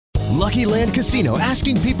Lucky Land Casino,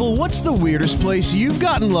 asking people, what's the weirdest place you've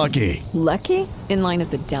gotten lucky? Lucky? In line at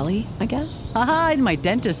the deli, I guess? Aha, in my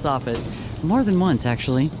dentist's office. More than once,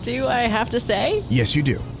 actually. Do I have to say? Yes, you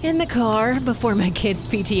do. In the car before my kids'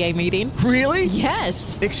 PTA meeting. Really?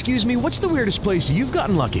 Yes. Excuse me, what's the weirdest place you've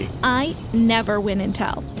gotten lucky? I never win and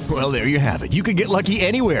tell. Well, there you have it. You can get lucky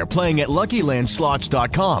anywhere, playing at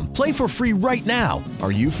LuckyLandSlots.com. Play for free right now.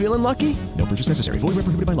 Are you feeling lucky? No purchase necessary. Void where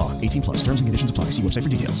prohibited by law. 18 plus. Terms and conditions apply. See website for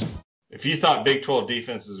details. If you thought Big 12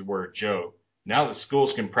 defenses were a joke, now that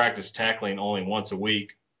schools can practice tackling only once a week,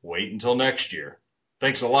 wait until next year.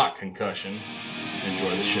 Thanks a lot, Concussions. Enjoy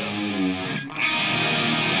the show.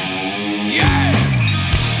 Yeah!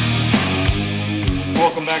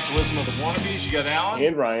 Welcome back to Listen to the Wannabes. You got Alan?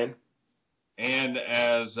 And Ryan. And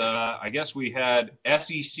as I guess we had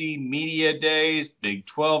SEC Media Days, Big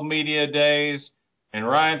 12 Media Days, and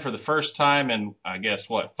Ryan, for the first time in,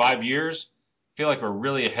 5 years, I feel like we're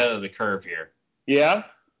really ahead of the curve here. Yeah?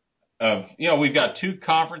 We've got 2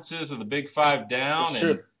 conferences of the Big 5 down,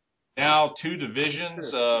 and now 2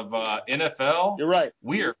 divisions of NFL. You're right.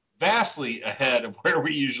 We are vastly ahead of where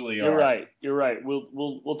we usually are. You're right.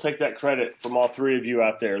 We'll take that credit from all 3 of you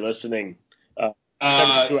out there listening.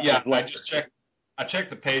 I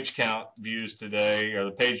checked the page count views today, or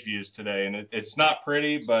the page views today, and it's not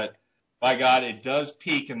pretty, but by God, it does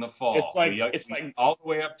peak in the fall. It's like all the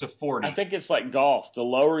way up to 40. I think it's like golf. The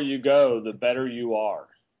lower you go, the better you are.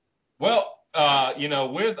 Well,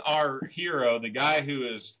 with our hero, the guy who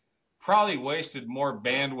has probably wasted more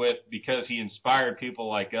bandwidth because he inspired people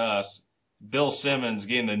like us, Bill Simmons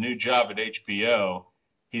getting a new job at HBO,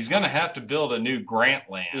 he's going to have to build a new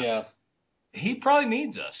Grantland. Yeah. He probably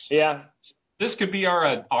needs us. Yeah. This could be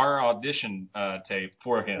our audition tape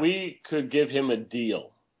for him. We could give him a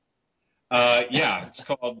deal. It's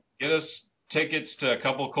called Get Us Tickets to a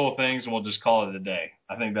Couple of Cool Things, and we'll just call it a day.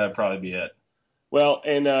 I think that'd probably be it. Well,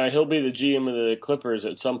 and he'll be the GM of the Clippers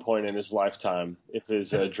at some point in his lifetime if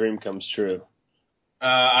his dream comes true.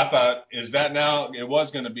 I thought, is that now? It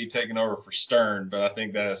was going to be taken over for Stern, but I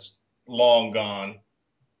think that's long gone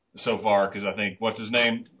so far because I think, what's his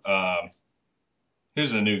name?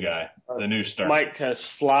 Who's the new guy? The new Stern. Mike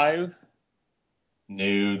Slive?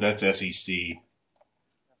 No, that's SEC.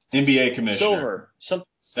 NBA commissioner. Silver.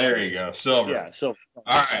 There you go. Silver. Yeah, Silver.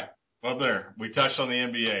 All right. Well, there. We touched on the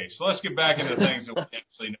NBA. So let's get back into things that we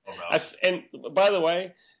actually know about. And by the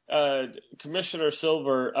way, Commissioner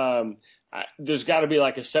Silver, there's got to be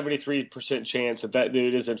like a 73% chance that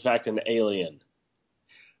dude is, in fact, an alien.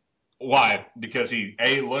 Why? Because he,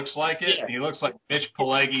 looks like it? Yeah. He looks like Mitch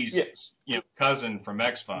Pileggi's cousin from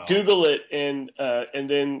X-Files. Google it, and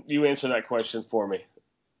then you answer that question for me.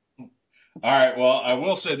 All right. Well, I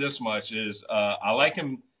will say this much is I like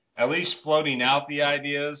him at least floating out the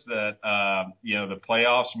ideas that, the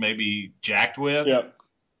playoffs may be jacked with. Yep.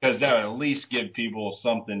 Because that would at least give people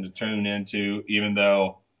something to tune into, even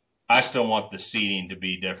though I still want the seeding to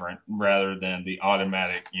be different rather than the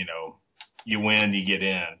automatic, you win, you get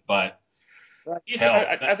in. But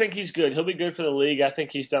I think he's good. He'll be good for the league. I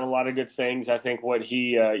think he's done a lot of good things. I think what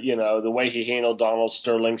he, the way he handled Donald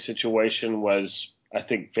Sterling's situation was, I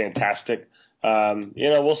think, fantastic.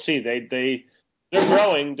 We'll see. They're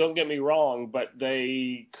growing, don't get me wrong, but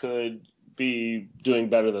they could be doing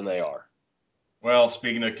better than they are. Well,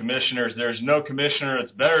 speaking of commissioners, there's no commissioner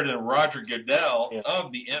that's better than Roger Goodell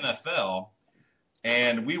of the NFL.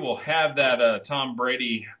 And we will have that Tom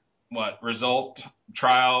Brady, result,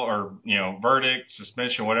 trial, or, verdict,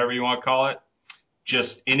 suspension, whatever you want to call it,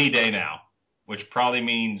 just any day now, which probably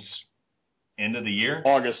means end of the year?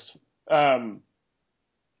 August.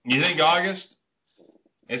 You think August?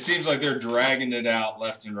 It seems like they're dragging it out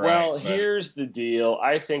left and right. Well, here's the deal.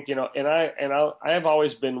 I think, I have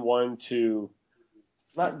always been one to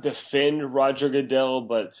not defend Roger Goodell,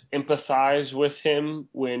 but empathize with him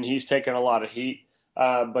when he's taken a lot of heat.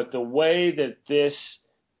 But the way that this,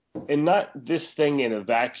 and not this thing in a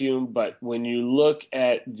vacuum, but when you look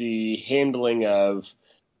at the handling of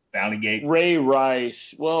Bountygate, Ray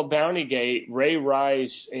Rice, Bountygate, Ray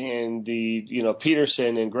Rice, and the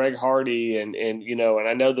Peterson and Greg Hardy, and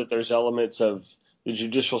I know that there's elements of the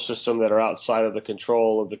judicial system that are outside of the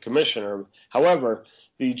control of the commissioner. However,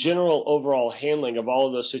 the general overall handling of all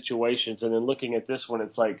of those situations, and then looking at this one,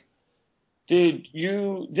 it's like, dude,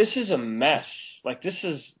 this is a mess. Like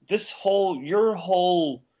your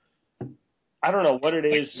whole. I don't know what it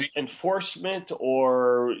is, enforcement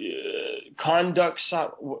or conduct,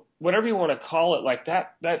 whatever you want to call it. Like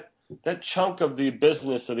that chunk of the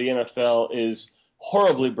business of the NFL is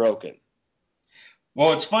horribly broken. Well,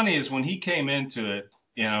 what's funny is when he came into it,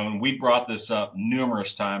 and we brought this up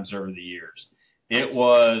numerous times over the years, it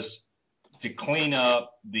was to clean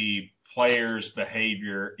up the players'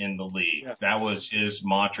 behavior in the league. Yeah. That was his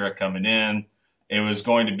mantra coming in. It was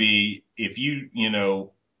going to be, if you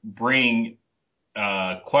bring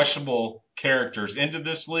questionable characters into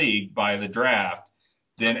this league by the draft,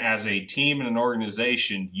 then as a team and an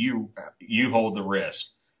organization, you hold the risk.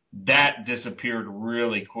 That disappeared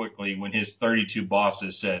really quickly when his 32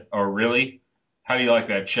 bosses said, "Oh, really? How do you like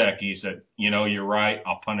that check?" He said, "You're right.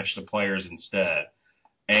 I'll punish the players instead."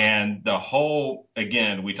 And the whole,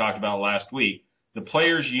 again, we talked about last week, the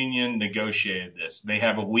players' union negotiated this. They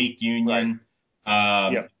have a weak union.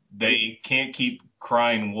 Right. They can't keep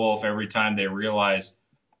crying wolf every time they realize,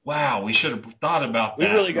 wow, we should have thought about that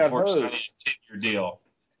we really got before hosed. signing a 10-year deal.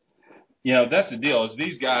 That's the deal, is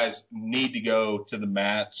these guys need to go to the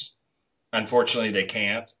mats. Unfortunately, they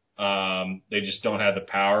can't. They just don't have the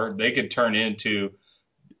power. They could turn into,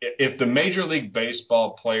 if the Major League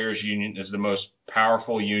Baseball Players Union is the most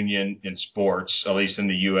powerful union in sports, at least in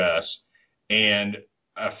the U.S., and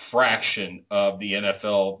a fraction of the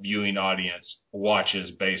NFL viewing audience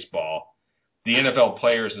watches baseball, the NFL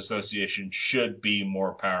Players Association should be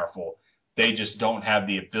more powerful. They just don't have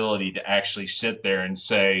the ability to actually sit there and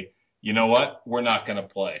say, you know what, we're not going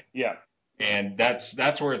to play. Yeah. And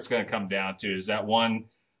that's where it's going to come down to, is that one,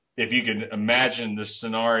 if you could imagine this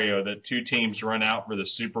scenario that two teams run out for the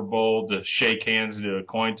Super Bowl to shake hands and do a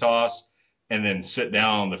coin toss and then sit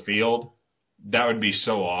down on the field, that would be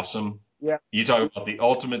so awesome. Yeah. You talk about the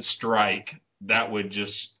ultimate strike, that would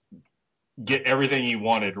just get everything you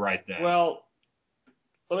wanted right then. Well,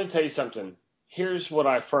 let me tell you something. Here's what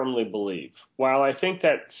I firmly believe. While I think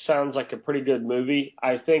that sounds like a pretty good movie,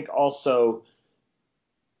 I think also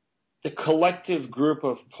the collective group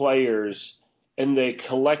of players and the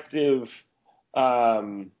collective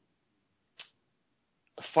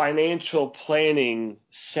financial planning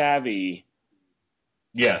savvy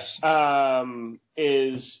Yes.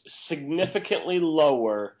 is significantly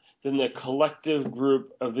lower than the collective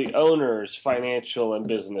group of the owners' financial and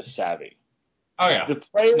business savvy. Oh, yeah. The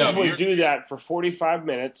players would do that for 45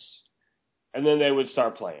 minutes, and then they would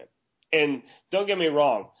start playing. And don't get me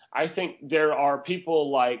wrong, I think there are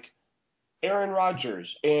people like Aaron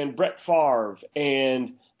Rodgers and Brett Favre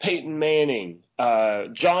and Peyton Manning,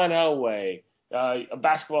 John Elway, a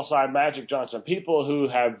basketball side, Magic Johnson, people who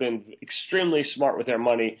have been extremely smart with their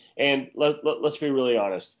money. And let's be really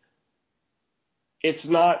honest. It's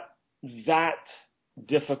not that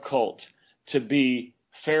difficult to be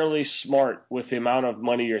fairly smart with the amount of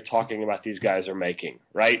money you're talking about these guys are making,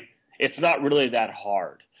 right? It's not really that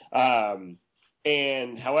hard.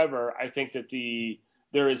 And however, I think that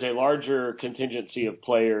there is a larger contingency of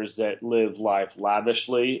players that live life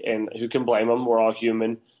lavishly, and who can blame them? We're all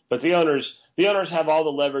human. But the owners have all the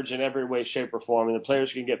leverage in every way, shape, or form, and the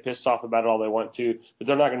players can get pissed off about it all they want to, but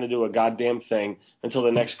they're not going to do a goddamn thing until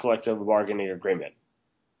the next collective bargaining agreement.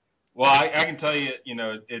 Well, I can tell you,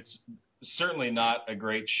 it's certainly not a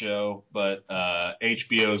great show, but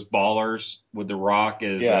HBO's Ballers with The Rock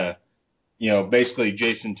is, basically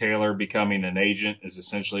Jason Taylor becoming an agent is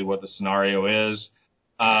essentially what the scenario is.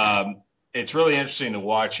 It's really interesting to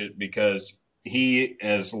watch it because he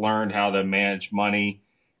has learned how to manage money,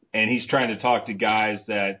 and he's trying to talk to guys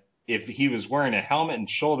that if he was wearing a helmet and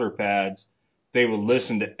shoulder pads, they would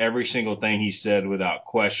listen to every single thing he said without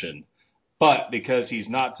question. But because he's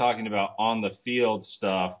not talking about on the field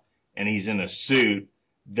stuff and he's in a suit,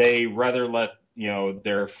 they rather let,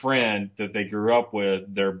 their friend that they grew up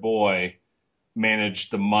with, their boy, manage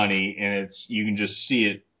the money, and you can just see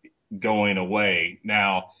it going away.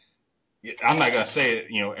 Now, I'm not going to say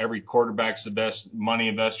it, every quarterback's the best money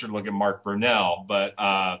investor. Look at Mark Brunell. But,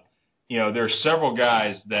 there's several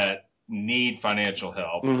guys that need financial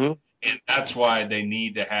help. Mm-hmm. And that's why they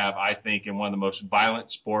need to have, I think, in one of the most violent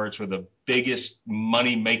sports with the biggest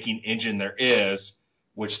money-making engine there is,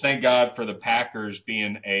 which thank God for the Packers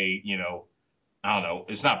being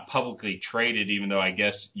it's not publicly traded, even though I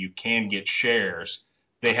guess you can get shares.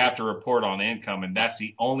 They have to report on income, and that's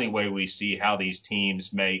the only way we see how these teams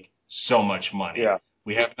make so much money. Yeah.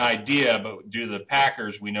 We have an idea, but due to the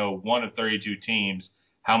Packers, we know one of 32 teams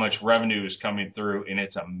how much revenue is coming through, and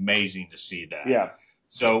it's amazing to see that. Yeah.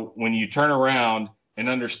 So when you turn around and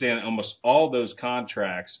understand almost all those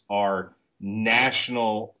contracts are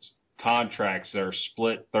national contracts that are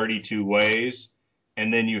split 32 ways,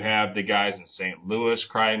 and then you have the guys in St. Louis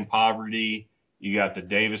crying poverty, you got the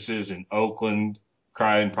Davises in Oakland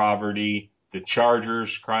crying poverty, the Chargers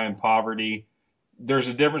crying poverty. There's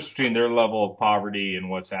a difference between their level of poverty and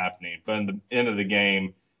what's happening. But in the end of the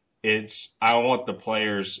game, I want the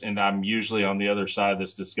players, and I'm usually on the other side of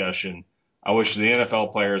this discussion, I wish the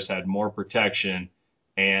NFL players had more protection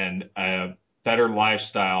and a better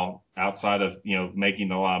lifestyle outside of,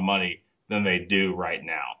 making a lot of money than they do right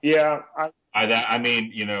now. Yeah.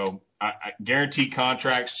 Guaranteed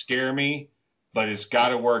contracts scare me, but it's got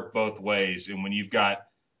to work both ways. And when you've got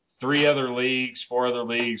 4 other leagues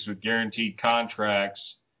with guaranteed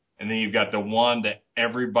contracts, and then you've got the one that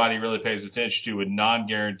everybody really pays attention to with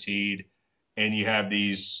non-guaranteed, and you have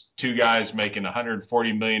these 2 guys making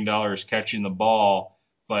 $140 million catching the ball,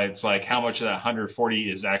 but it's like how much of that 140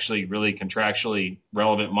 is actually really contractually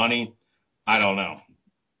relevant money? I don't know.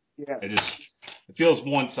 Yeah. It feels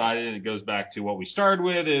one-sided, and it goes back to what we started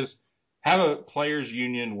with is have a players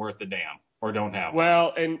union worth a damn, or don't have one.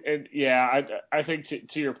 Well, and I think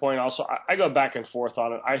to your point also, I go back and forth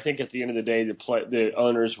on it. I think at the end of the day, the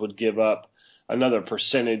owners would give up another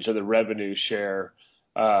percentage of the revenue share,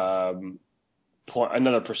 another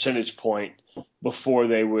percentage point before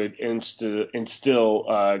they would instill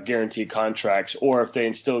guaranteed contracts, or if they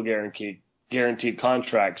instill guaranteed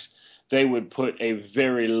contracts, they would put a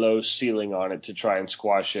very low ceiling on it to try and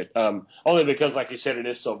squash it. Only because, like you said, it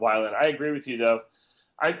is so violent. I agree with you, though.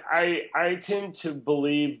 I tend to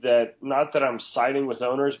believe that, not that I'm siding with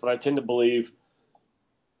owners, but I tend to believe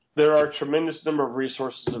there are a tremendous number of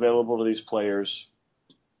resources available to these players,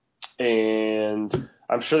 and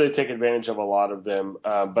I'm sure they take advantage of a lot of them.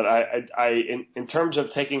 But in terms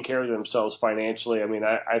of taking care of themselves financially,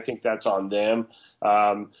 I think that's on them.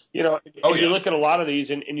 You look at a lot of these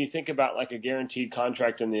and you think about like a guaranteed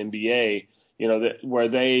contract in the NBA,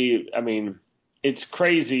 it's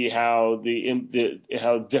crazy how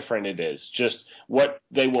how different it is. Just what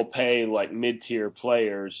they will pay like mid-tier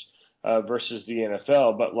players versus the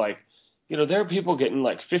NFL. But there are people getting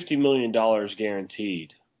like $50 million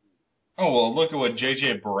guaranteed. Oh, well, look at what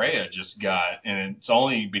J.J. Barea just got, and it's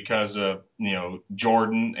only because of,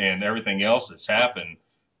 Jordan and everything else that's happened.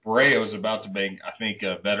 Barea was about to make, I think,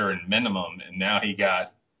 a veteran minimum, and now he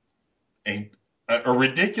got a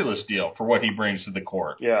ridiculous deal for what he brings to the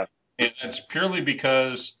court. Yeah. And it's purely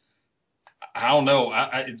because, I don't know,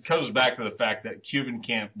 it comes back to the fact that Cuban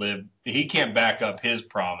he can't back up his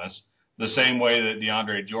promise the same way that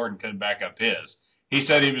DeAndre Jordan couldn't back up his. He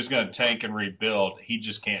said he was going to tank and rebuild. He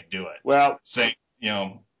just can't do it. Well,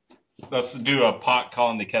 let's do a pot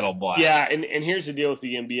calling the kettle black. Yeah, and here's the deal with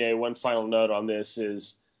the NBA. One final note on this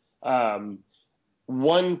is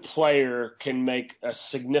one player can make a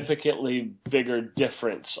significantly bigger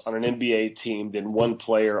difference on an NBA team than one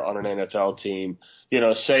player on an NFL team.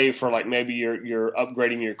 Say for maybe you're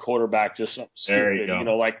upgrading your quarterback to something there stupid. You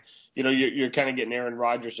go. You're kind of getting Aaron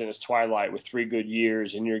Rodgers in his twilight with 3 good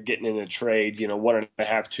years, and you're getting in a trade,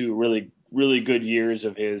 1.5, 2 really, really good years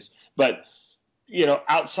of his. But,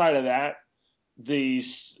 outside of that, the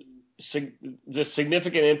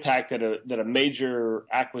significant impact that a major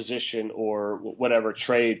acquisition or whatever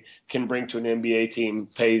trade can bring to an NBA team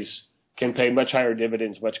can pay much higher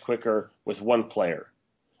dividends much quicker with one player.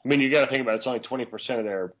 You got to think about it, it's only 20% of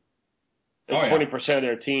their 20% of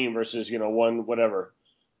their team versus one whatever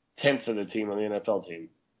 10th of the team on the NFL team.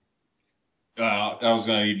 I was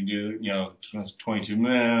going to even do 22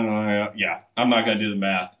 men. Yeah, I'm not going to do the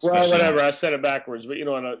math. Well, whatever. I said it backwards, but you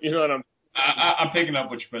know what I'm picking up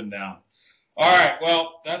what you're putting down. All right,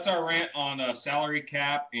 well, that's our rant on salary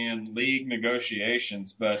cap and league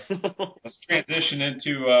negotiations, but let's transition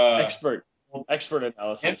into expert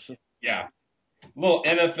analysis. Yeah, a little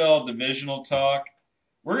NFL divisional talk.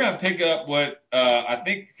 We're going to pick up what I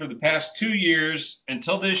think for the past 2 years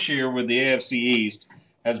until this year with the AFC East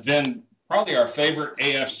has been probably our favorite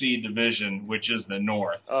AFC division, which is the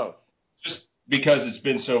North. Oh. Just because it's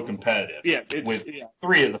been so competitive. Yeah, with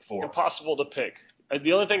 3 of the 4. Impossible to pick.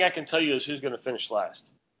 The only thing I can tell you is who's going to finish last.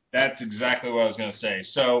 That's exactly what I was going to say.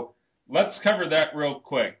 So let's cover that real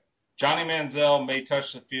quick. Johnny Manziel may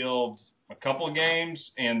touch the field a couple of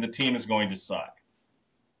games, and the team is going to suck.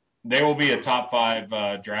 They will be a top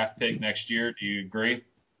 5 draft pick next year. Do you agree?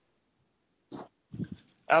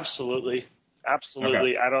 Absolutely.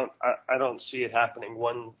 Okay. I don't see it happening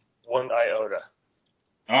one iota.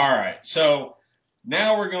 All right. So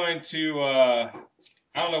now we're going to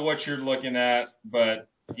I don't know what you're looking at, but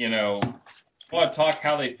I want to talk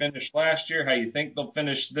how they finished last year, how you think they'll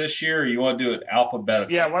finish this year, or you want to do it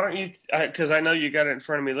alphabetically? Yeah, why don't you? Because I know you got it in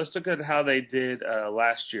front of me. Let's look at how they did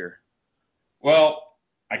last year. Well,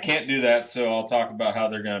 I can't do that, so I'll talk about how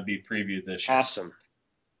they're going to be previewed this year. Awesome.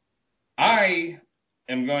 I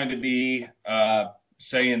am going to be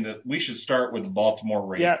saying that we should start with the Baltimore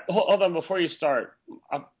Ravens. Yeah, hold on. Before you start,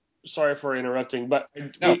 I'm sorry for interrupting, but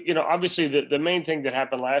no. Obviously the main thing that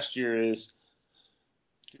happened last year is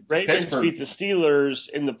Ravens Pittsburgh beat the Steelers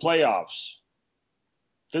in the playoffs.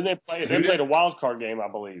 Didn't they play? They played a wild card game, I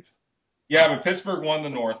believe. Yeah, but Pittsburgh won the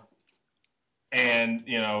North. And,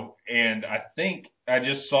 and I think I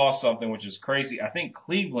just saw something which is crazy. I think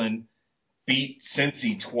Cleveland beat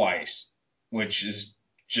Cincy twice, which is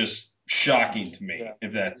just shocking to me,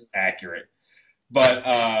 if that's accurate. But,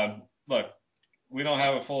 look, we don't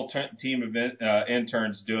have a full team of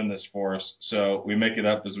interns doing this for us, so we make it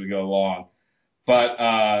up as we go along.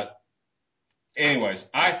 But, anyways,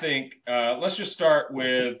 I think let's just start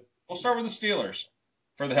with the Steelers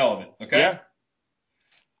for the hell of it, okay? Yeah.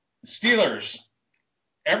 Steelers,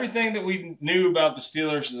 everything that we knew about the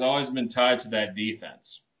Steelers has always been tied to that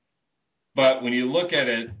defense. But when you look at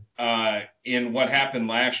it in what happened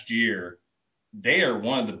last year, they are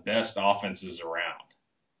one of the best offenses around.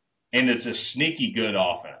 And it's a sneaky good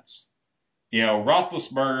offense.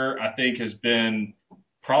 Roethlisberger, I think, has been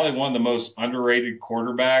probably one of the most underrated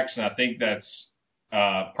quarterbacks, and I think that's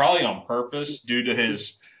probably on purpose due to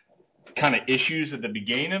his kind of issues at the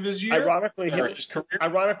beginning of his year. Ironically,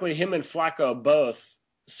 him and Flacco both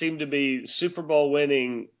seem to be Super Bowl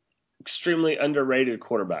winning, extremely underrated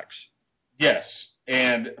quarterbacks. Yes,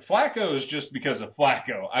 and Flacco is just because of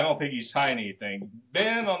Flacco. I don't think he's hiding anything.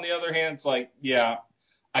 Ben, on the other hand, is like, yeah,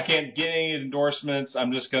 I can't get any endorsements.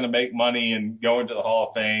 I'm just going to make money and go into the Hall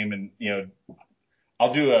of Fame, and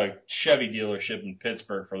I'll do a Chevy dealership in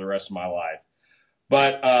Pittsburgh for the rest of my life.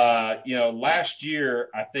 But last year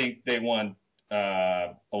I think they won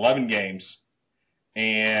 11 games,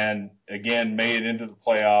 and again made it into the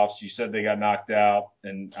playoffs. You said they got knocked out,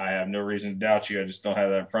 and I have no reason to doubt you. I just don't have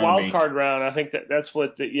that in front of me. Wild card round. I think that's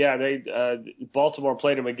what. Baltimore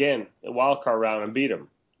played them again, the wild card round, and beat them.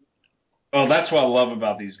 Well, that's what I love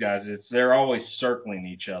about these guys. They're always circling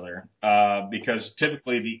each other because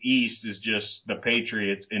typically the East is just the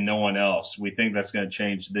Patriots and no one else. We think that's going to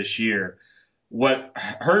change this year. What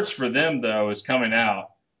hurts for them, though, is coming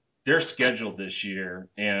out. They're scheduled this year,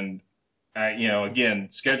 and, again,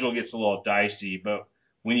 schedule gets a little dicey, but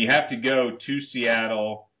when you have to go to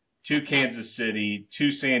Seattle, to Kansas City,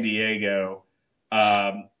 to San Diego,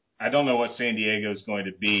 I don't know what San Diego is going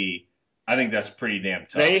to be. I think that's pretty damn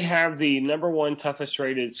tough. They have the number one toughest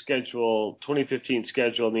rated schedule, 2015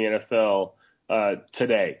 schedule in the NFL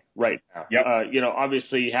today, right now. Yep.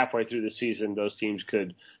 Obviously halfway through the season, those teams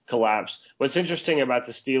could collapse. What's interesting about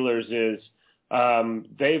the Steelers is I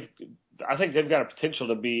think they've got a potential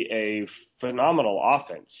to be a phenomenal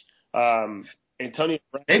offense. Antonio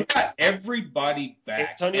Brown, they've got everybody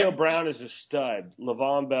back. Antonio Brown is a stud.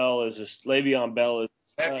 Le'Veon Bell is Le'Veon Bell is a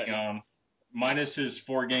stud. Le'Veon, minus his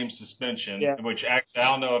 4-game suspension, yeah. Which actually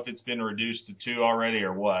I don't know if it's been reduced to 2 already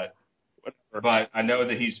or what. But I know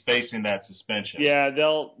that he's facing that suspension. Yeah, I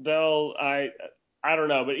don't know,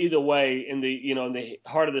 but either way, in the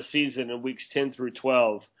heart of the season in weeks 10 through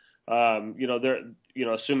 12, they're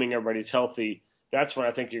assuming everybody's healthy, that's when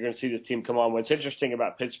I think you're going to see this team come on. What's interesting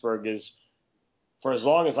about Pittsburgh is, for as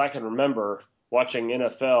long as I can remember watching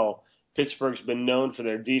NFL, Pittsburgh's been known for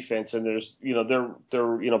their defense, and there's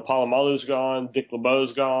Polamalu's gone, Dick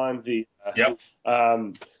LeBeau's gone, they've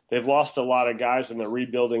lost a lot of guys and they're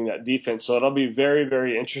rebuilding that defense. So it'll be very,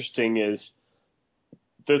 very interesting. It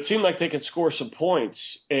seemed like they could score some points,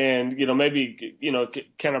 and maybe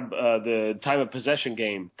kind of the time of possession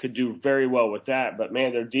game could do very well with that. But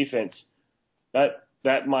man, their defense that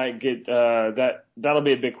might get that'll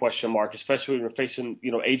be a big question mark, especially when we're facing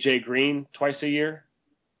AJ Green twice a year.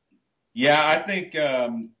 Yeah, I think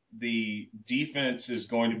the defense is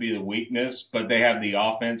going to be the weakness, but they have the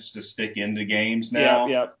offense to stick into games now.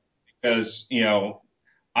 Yeah. Because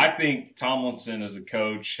I think Tomlinson as a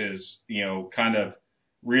coach has kind of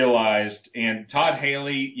realized, and Todd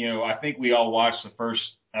Haley, I think we all watched the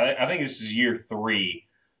first. I think this is year 3.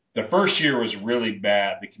 The first year was really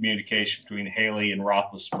bad, the communication between Haley and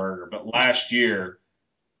Roethlisberger. But last year,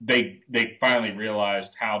 they finally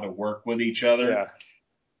realized how to work with each other. Yeah.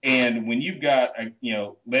 And when you've got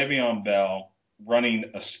Le'Veon Bell running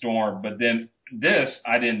a storm, but then this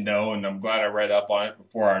I didn't know, and I'm glad I read up on it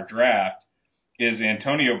before our draft, is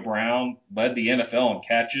Antonio Brown led the NFL in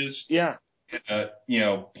catches. Yeah.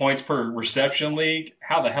 Points per reception league.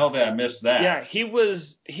 How the hell did I miss that? Yeah, he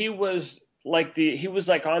was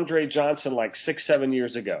like Andre Johnson like 6-7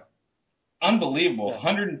 years ago. Unbelievable. Yeah.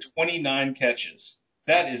 129 catches.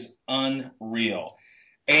 That is unreal.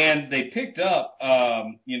 And they picked up a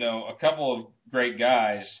couple of great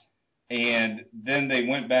guys, and then they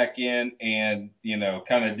went back in and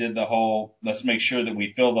kind of did the whole let's make sure that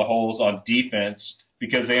we fill the holes on defense,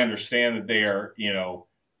 because they understand that they are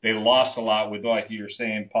they lost a lot with, like you were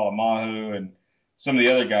saying, Polamalu and some of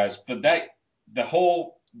the other guys. But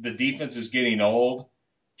the defense is getting old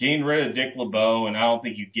getting rid of Dick LeBeau, and I don't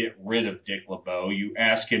think you get rid of Dick LeBeau. You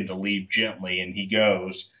ask him to leave gently, and he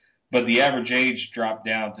goes. But the average age dropped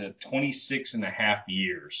down to 26 and a half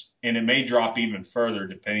years, and it may drop even further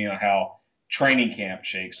depending on how training camp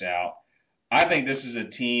shakes out. I think this is a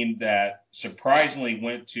team that surprisingly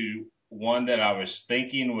went to one that I was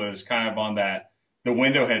thinking was kind of on that the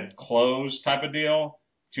window had closed type of deal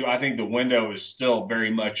to I think the window is still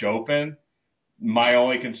very much open. My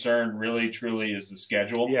only concern really truly is the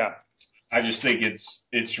schedule. Yeah. I just think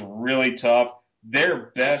it's really tough.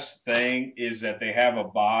 Their best thing is that they have a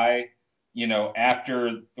bye,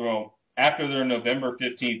 after their November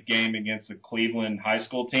 15th game against the Cleveland high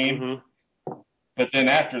school team. Mm-hmm. But then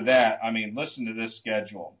after that, I mean, listen to this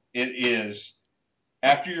schedule. It is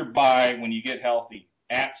after your bye, when you get healthy,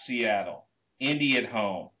 at Seattle, Indy at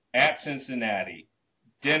home, at Cincinnati,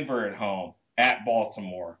 Denver at home, at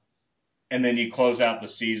Baltimore, and then you close out the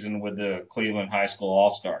season with the Cleveland High School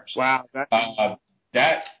All-Stars. Wow.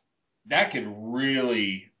 That could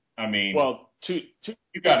really, I mean,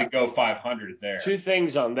 you got to go 500 there. Two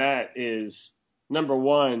things on that is, number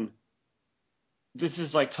one, this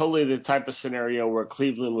is like totally the type of scenario where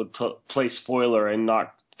Cleveland would play spoiler and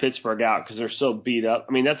knock Pittsburgh out because they're so beat up.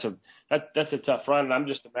 I mean, that's a tough run, and I'm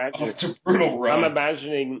just imagining. It's a brutal run. I'm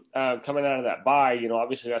imagining coming out of that bye.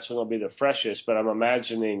 Obviously that's when they'll be the freshest, but I'm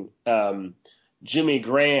imagining Jimmy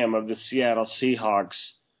Graham of the Seattle Seahawks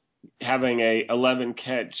having a 11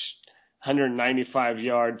 catch,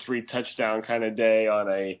 195-yard, 3-touchdown kind of day on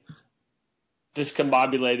a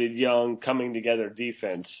discombobulated young coming together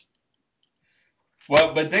defense.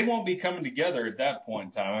 Well, but they won't be coming together at that point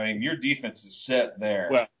in time. I mean, your defense is set there.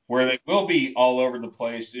 Well, where they will be all over the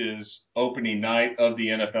place is opening night of the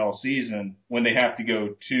NFL season when they have to go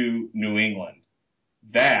to New England.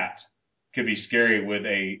 That could be scary with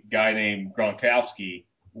a guy named Gronkowski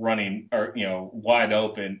running or wide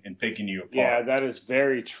open and picking you apart. Yeah, that is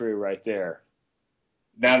very true right there.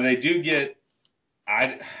 Now they do get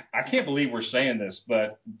I can't believe we're saying this,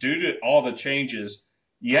 but due to all the changes,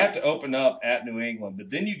 you have to open up at New England,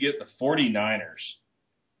 but then you get the 49ers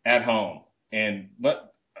at home. And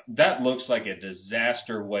that looks like a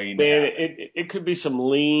disaster waiting to happen. It could be some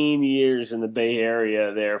lean years in the Bay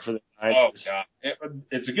Area there for the Niners. Oh, God.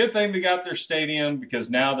 It's a good thing they got their stadium because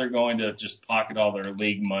now they're going to just pocket all their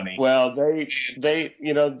league money. Well,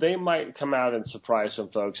 they might come out and surprise some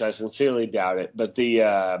folks. I sincerely doubt it. But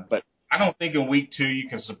I don't think in week 2 you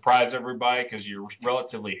can surprise everybody because you're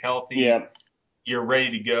relatively healthy. Yeah. You're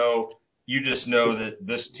ready to go. You just know that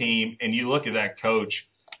this team, and you look at that coach,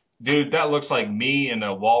 dude, that looks like me and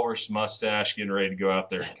a walrus mustache getting ready to go out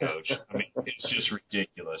there and coach. I mean, it's just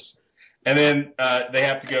ridiculous. And then they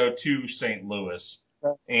have to go to St. Louis.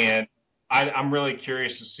 And I'm really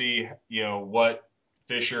curious to see, what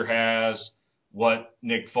Fisher has, what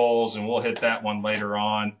Nick Foles, and we'll hit that one later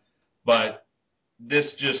on. But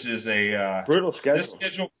this just is a brutal schedule. This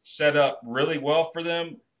schedule set up really well for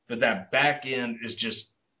them, but that back end is just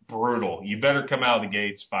brutal. You better come out of the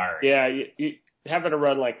gates firing. Yeah, you having a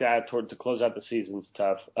run like that to close out the season is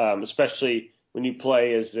tough, especially when you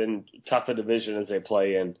play as in tough a division as they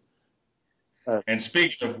play in. And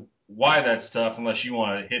speaking of why that's tough, unless you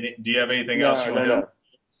want to hit it, do you have anything else you want to do?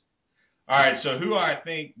 All right, so who I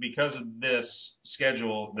think, because of this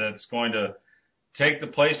schedule, that's going to take the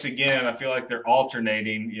place again, I feel like they're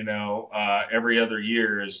alternating, every other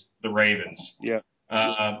year, is the Ravens. Yeah.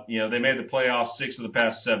 They made the playoffs 6 of the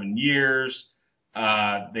past 7 years.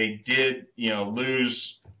 They did,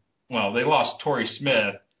 lose. Well, they lost Torrey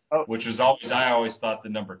Smith, which was I always thought the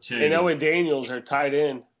number 2. And Owen Daniels are tight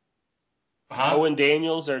end. Huh? Owen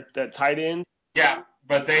Daniels are that tight end. Yeah,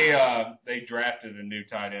 but they drafted a new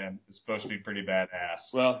tight end. It's supposed to be pretty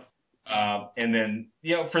badass. Well. And then,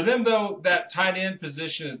 for them though, that tight end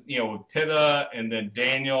position, with Pitta and then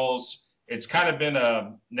Daniels, it's kind of been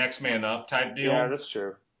a next man up type deal. Yeah, that's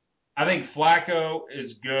true. I think Flacco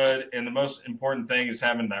is good, and the most important thing is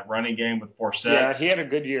having that running game with Forsett. Yeah, he had a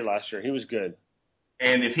good year last year. He was good.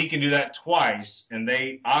 And if he can do that twice, and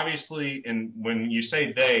they obviously, and when you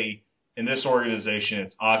say they, in this organization,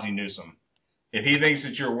 it's Ozzie Newsome. If he thinks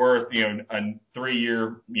that you're worth, a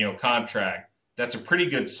 3-year, contract, that's a pretty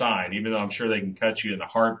good sign, even though I'm sure they can cut you in a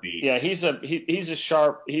heartbeat. Yeah, he's a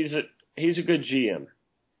good GM.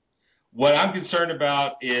 What I'm concerned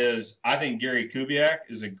about is I think Gary Kubiak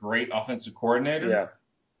is a great offensive coordinator. Yeah.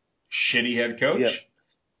 Shitty head coach. Yep.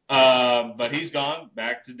 But he's gone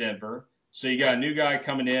back to Denver. So you got a new guy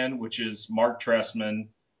coming in, which is Mark Trestman,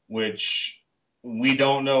 which we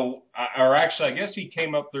don't know. Or actually, I guess he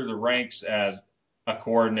came up through the ranks as a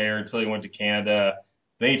coordinator until he went to Canada.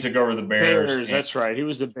 Then he took over the Bears. That's right. He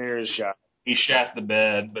was the Bears guy. he shat the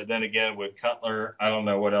bed. But then again, with Cutler, I don't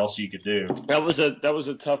know what else you could do. That was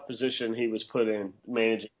a tough position he was put in,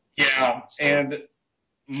 managing. Yeah, and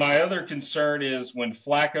my other concern is when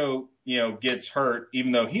Flacco, gets hurt,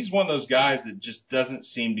 even though he's one of those guys that just doesn't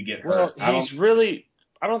seem to get hurt. Well,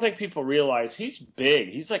 I don't think people realize he's big.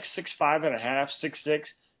 He's like 6'5.5", 6'6".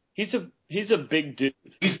 He's a big dude.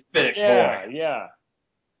 He's a big boy. boy. Yeah.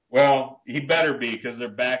 Well, he better be, because their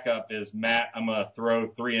backup is Matt. I'm going to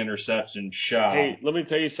throw 3 interceptions Schaub. Hey, let me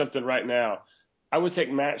tell you something right now. I would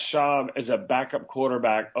take Matt Schaub as a backup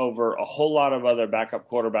quarterback over a whole lot of other backup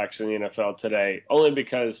quarterbacks in the NFL today, only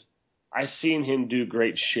because I've seen him do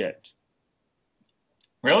great shit.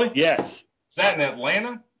 Really? Yes. Is that in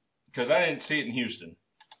Atlanta? Because I didn't see it in Houston.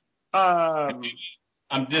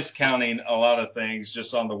 I'm discounting a lot of things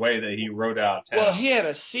just on the way that he rode out of town. Well, he had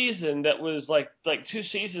a season that was like 2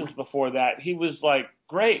 seasons before that. He was like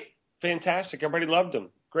great, fantastic. Everybody loved him.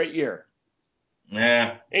 Great year.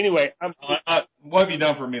 Yeah. Anyway, what have you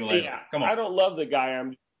done for me lately? Yeah, Come on. I don't love the guy.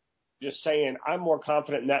 I'm just saying I'm more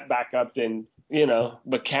confident in that backup than Josh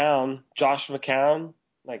McCown.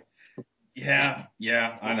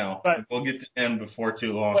 Yeah, I know. But we'll get to him before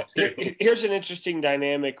too long. Here's an interesting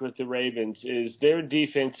dynamic with the Ravens: is their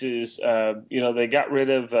defense is, they got rid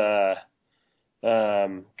of. God,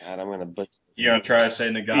 I'm going to butcher. You gonna try to say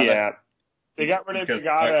Nagata? Yeah, they got rid of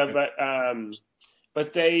Nagata,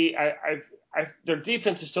 but their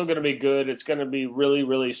defense is still going to be good. It's going to be really,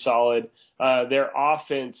 really solid. Their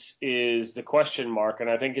offense is the question mark, and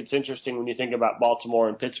I think it's interesting when you think about Baltimore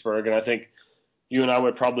and Pittsburgh, and I think you and I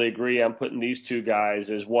would probably agree I'm putting these two guys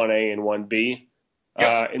as 1A and 1B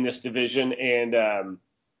in this division. And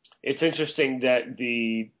it's interesting that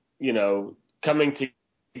the coming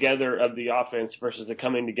together of the offense versus the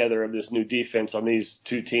coming together of this new defense on these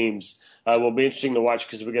two teams will be interesting to watch,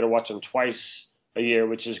 because we get to watch them twice a year,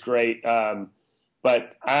 which is great.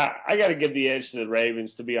 But I got to give the edge to the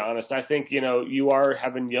Ravens, to be honest. I think, you are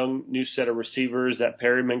having new set of receivers. That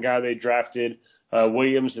Perryman guy they drafted,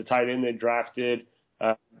 Williams, the tight end they drafted.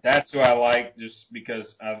 That's who I like, just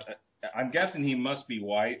because I'm guessing he must be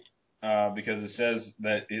white, because it says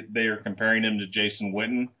that they are comparing him to Jason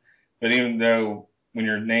Witten. But even though when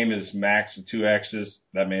your name is Max with 2 X's,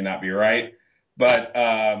 that may not be right. But,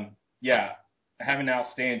 having an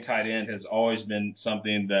outstanding tight end has always been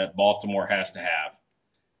something that Baltimore has to have.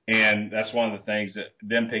 And that's one of the things that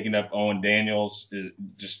them picking up Owen Daniels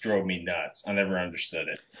just drove me nuts. I never understood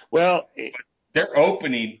it. Well, their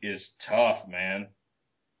opening is tough, man.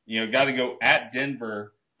 Got to go at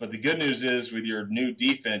Denver. But the good news is with your new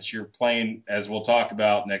defense, you're playing, as we'll talk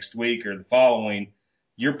about next week or the following,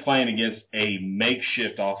 you're playing against a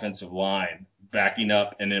makeshift offensive line backing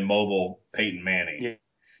up an immobile Peyton Manning.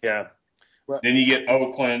 Yeah. Well, then you get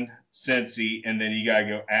Oakland, Cincy, and then you got to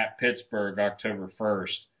go at Pittsburgh October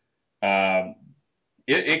 1st.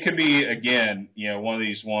 It could be, again, one of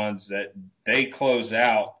these ones that they close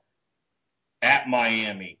out at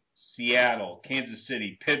Miami, Seattle, Kansas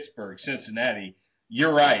City, Pittsburgh, Cincinnati.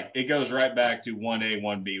 You're right. It goes right back to 1A,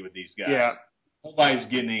 1B with these guys. Yeah. Nobody's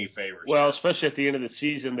getting any favors. Well, especially at the end of the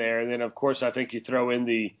season there. And then, of course, I think you throw in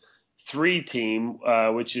the 3 team,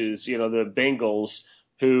 which is, the Bengals,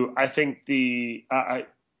 who I think you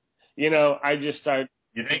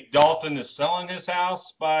think Dalton is selling his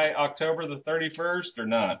house by October the 31st or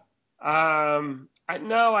not?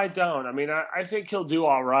 No, I don't. I mean, I think he'll do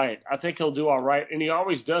all right. And he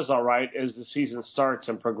always does all right as the season starts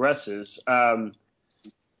and progresses. I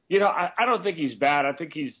don't think he's bad. I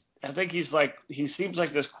think he's like, he seems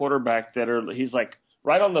like this quarterback he's like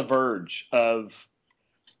right on the verge of,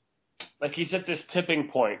 like, he's at this tipping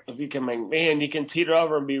point of you can teeter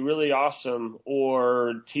over and be really awesome,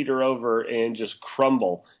 or teeter over and just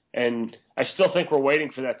crumble. And I still think we're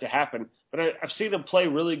waiting for that to happen. But I've seen him play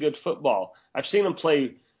really good football. I've seen him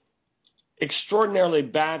play extraordinarily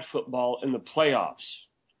bad football in the playoffs.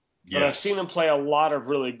 Yes. But I've seen him play a lot of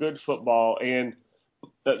really good football. And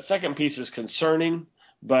the second piece is concerning.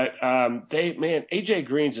 But AJ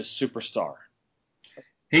Green's a superstar.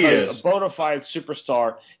 He is a bona fide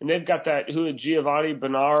superstar, and they've got Giovanni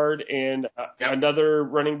Bernard and another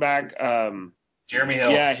running back, Jeremy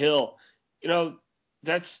Hill. Yeah, Hill.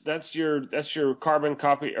 That's your carbon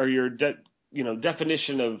copy, or your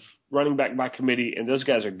definition of running back by committee, and those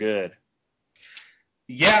guys are good.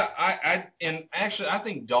 Yeah, I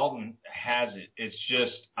think Dalton has it. It's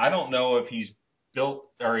just I don't know if he's built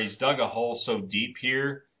or he's dug a hole so deep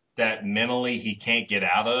here that mentally he can't get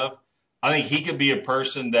out of. I think he could be a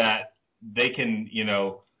person that they can,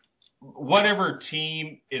 whatever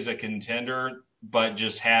team is a contender but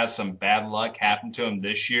just has some bad luck happen to him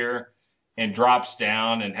this year, and drops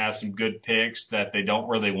down and has some good picks that they don't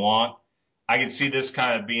really want. I can see this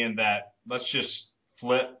kind of being that let's just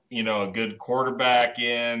flip, a good quarterback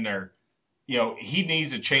in, or, he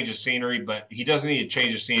needs a change of scenery, but he doesn't need a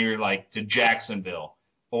change of scenery like to Jacksonville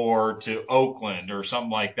or to Oakland or something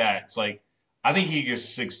like that. It's like, I think he could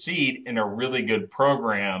succeed in a really good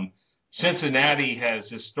program. Cincinnati has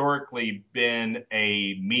historically been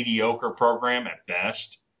a mediocre program at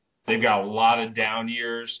best. They've got a lot of down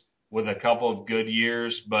years with a couple of good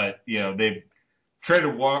years, but, they've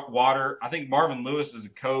traded water. I think Marvin Lewis as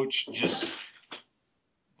a coach just –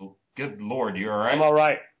 good Lord, you all right? I'm all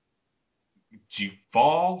right. Did you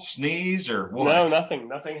fall, sneeze, or what? No, nothing.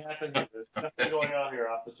 Nothing happened. There's nothing going on here,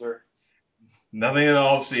 officer. Nothing at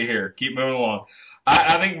all to see here. Keep moving along.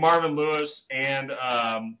 I think Marvin Lewis and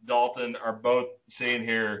Dalton are both saying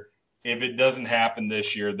here, if it doesn't happen this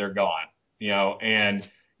year, they're gone. And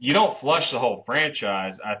you don't flush the whole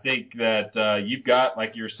franchise. I think that you've got,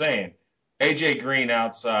 like you're saying, A.J. Green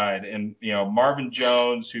outside and, Marvin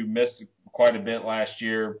Jones, who missed quite a bit last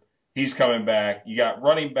year, he's coming back. You got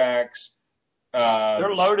running backs.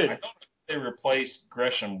 They're loaded. I don't know what they replaced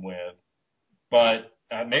Gresham with, but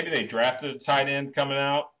maybe they drafted a tight end coming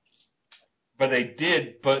out. But they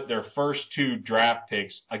did put their first 2 draft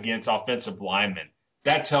picks against offensive linemen.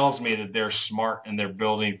 That tells me that they're smart and they're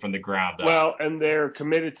building from the ground up. Well, and they're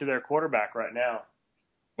committed to their quarterback right now.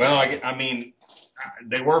 Well, I mean,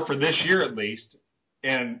 they were for this year at least.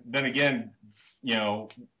 And then again, they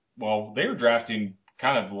were drafting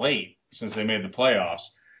kind of late since they made the playoffs.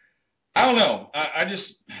 I don't know.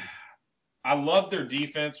 I love their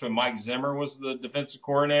defense when Mike Zimmer was the defensive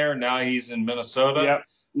coordinator. Now he's in Minnesota.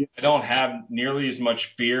 Yep. I don't have nearly as much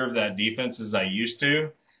fear of that defense as I used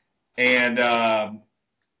to. And, I'll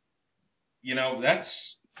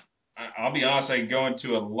be honest, I can go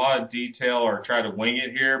into a lot of detail or try to wing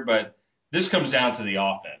it here, but this comes down to the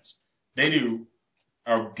offense. They do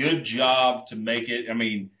a good job to make it. I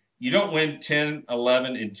mean, you don't win 10,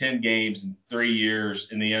 11, and 10 games in 3 years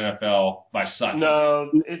in the NFL by sucking. No,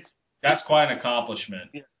 that's quite an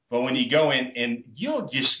accomplishment. Yeah. But when you go in and you don't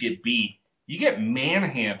just get beat, you get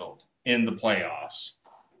manhandled in the playoffs.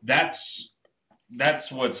 That's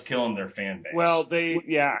what's killing their fan base. Well,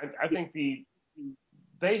 I think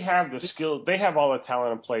they have the skill. They have all the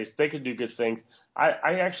talent in place. They could do good things.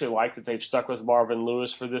 I actually like that they've stuck with Marvin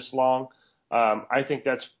Lewis for this long. I think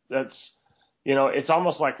that's it's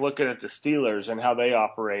almost like looking at the Steelers and how they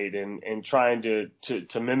operate and trying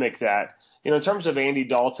to mimic that. In terms of Andy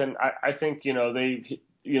Dalton, I think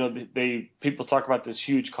they people talk about this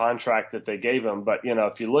huge contract that they gave him, but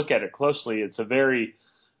if you look at it closely, it's a very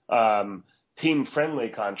team-friendly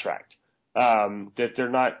contract. That they're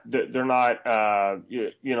not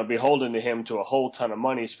beholden to him to a whole ton of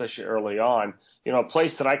money, especially early on. A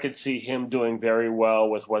place that I could see him doing very well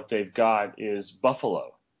with what they've got is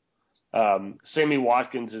Buffalo. Sammy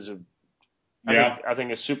Watkins is I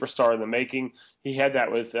think a superstar in the making. He had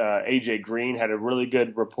that with A.J. Green, had a really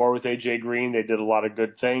good rapport with A.J. Green. They did a lot of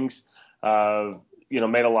good things, made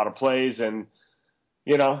a lot of plays, and,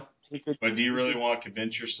 But do you really want to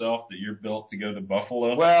convince yourself that you're built to go to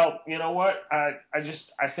Buffalo? Well, you know what? I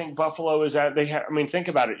think Buffalo is at. Think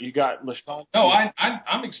about it. You got LaShawn. No,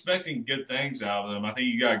 I'm expecting good things out of them. I think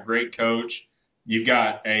you got a great coach. You've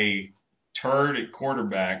got a turd at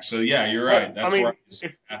quarterback. So yeah, you're right. That's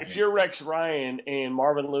if you're Rex Ryan and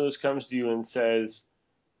Marvin Lewis comes to you and says,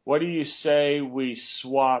 "What do you say we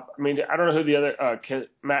swap?" I don't know who the other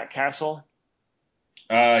Matt Castle.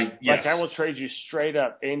 Yes. Like, I will trade you straight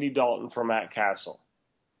up Andy Dalton for Matt Castle.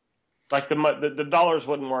 Like, the dollars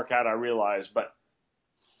wouldn't work out, I realize, but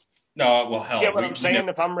no, well, hell. Yeah, what I'm saying,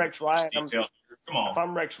 if I'm Rex Ryan, If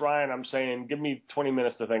I'm Rex Ryan, I'm saying, give me 20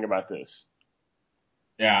 minutes to think about this.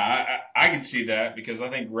 Yeah, I can see that because I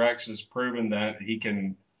think Rex has proven that he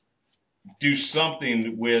can do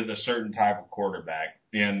something with a certain type of quarterback.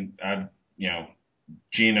 And,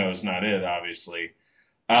 Gino's not it, obviously.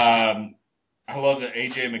 I love that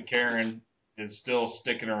A.J. McCarron is still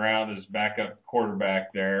sticking around as backup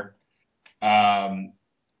quarterback there.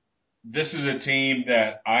 This is a team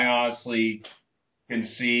that I honestly can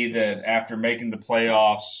see that after making the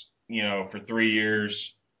playoffs, for 3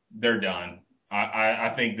 years, they're done.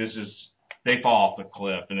 I think they fall off the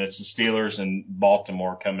cliff, and it's the Steelers and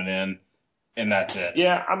Baltimore coming in, and that's it.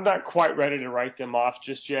 Yeah, I'm not quite ready to write them off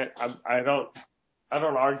just yet. I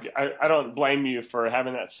don't argue. I don't blame you for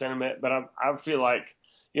having that sentiment, but I feel like,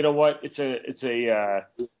 you know what? It's a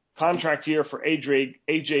contract year for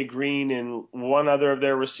AJ Green and one other of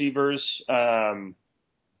their receivers.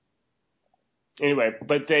 anyway,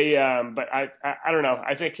 but I don't know.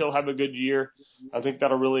 I think he'll have a good year. I think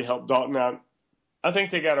that'll really help Dalton out. I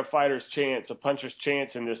think they got a fighter's chance, a puncher's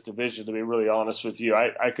chance in this division, to be really honest with you.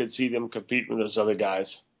 I could see them compete with those other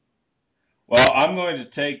guys. Well, I'm going to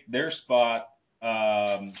take their spot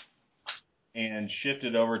and shift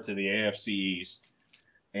it over to the AFC East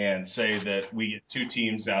and say that we get 2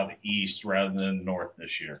 teams out of the East rather than the North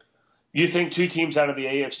this year. You think 2 teams out of the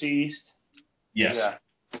AFC East? Yes.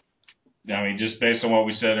 Yeah. I mean, just based on what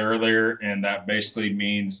we said earlier, and that basically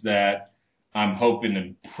means that I'm hoping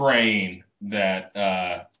and praying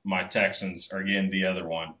that my Texans are getting the other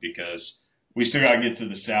one, because we still got to get to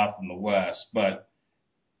the South and the West. But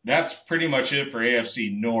that's pretty much it for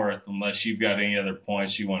AFC North, unless you've got any other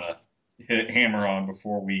points you want to hammer on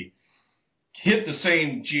before we hit the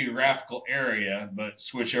same geographical area but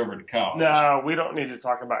switch over to college. No, we don't need to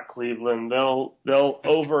talk about Cleveland. They'll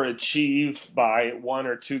overachieve by 1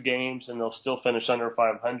 or 2 games, and they'll still finish under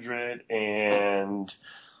 500, and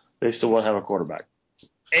they still won't have a quarterback.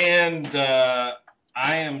 And I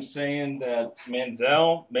am saying that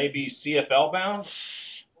Manziel may be CFL bound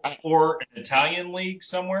or an Italian league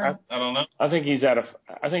somewhere. I don't know. I think he's out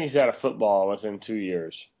of football within 2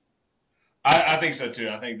 years. I think so too.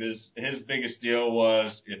 I think his biggest deal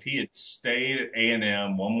was if he had stayed at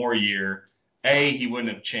A&M one more year, he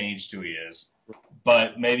wouldn't have changed who he is,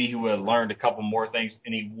 but maybe he would have learned a couple more things,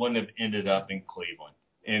 and he wouldn't have ended up in Cleveland.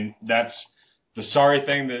 And that's the sorry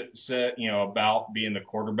thing that said, about being the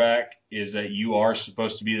quarterback, is that you are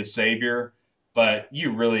supposed to be the savior, but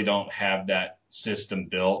you really don't have that system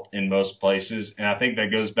built in most places. And I think that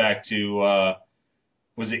goes back to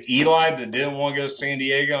was it Eli that didn't want to go to San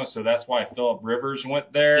Diego, so that's why Phillip Rivers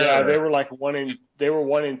went there? Yeah, they were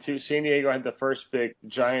 1 and 2. San Diego had the first pick. The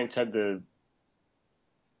Giants had the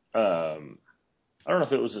I don't know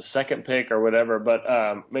if it was the second pick or whatever, but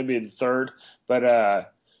maybe the third.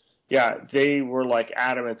 But yeah, they were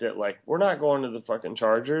adamant that we're not going to the fucking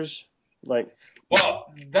Chargers.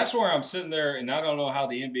 Well, that's where I'm sitting there, and I don't know how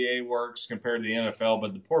the NBA works compared to the NFL,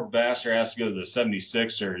 but the poor bastard has to go to the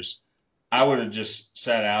 76ers. I would have just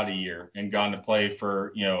sat out a year and gone to play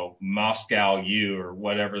for, Moscow U or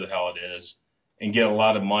whatever the hell it is, and get a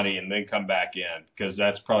lot of money and then come back in, because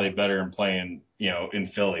that's probably better than playing,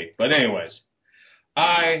 in Philly. But anyways,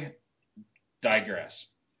 I digress.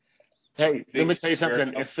 Hey, let me tell you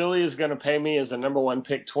something. If Philly is going to pay me as a number 1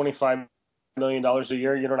 pick $25 million a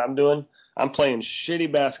year, you know what I'm doing? I'm playing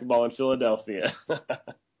shitty basketball in Philadelphia.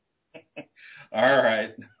 All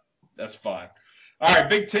right. That's fine. All right,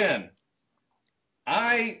 Big Ten.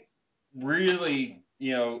 I really,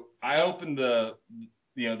 I opened the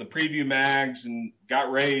preview mags and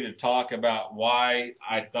got ready to talk about why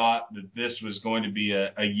I thought that this was going to be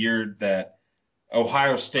a year that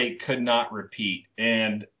Ohio State could not repeat.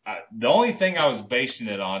 And the only thing I was basing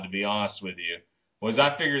it on, to be honest with you, was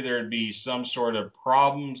I figured there would be some sort of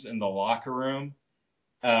problems in the locker room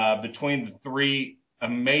between the 3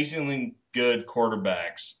 amazingly good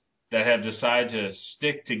quarterbacks that have decided to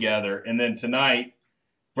stick together. And then tonight,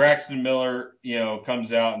 Braxton Miller,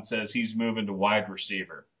 comes out and says he's moving to wide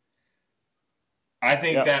receiver. I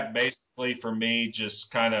think that basically for me just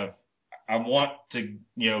kind of, I want to,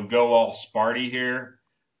 go all Sparty here,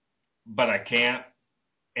 but I can't.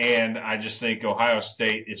 And I just think Ohio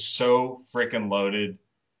State is so freaking loaded.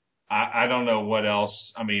 I don't know what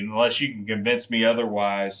else. I mean, unless you can convince me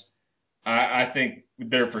otherwise, I think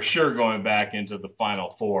they're for sure going back into the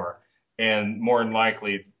Final Four. And more than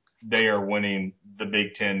likely, they are winning the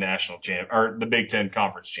Big Ten or the Big Ten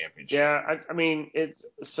Conference Championship. Yeah, I mean,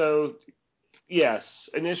 yes.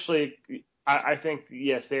 Initially, I think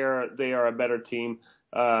yes, they are a better team.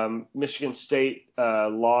 Michigan State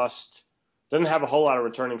doesn't have a whole lot of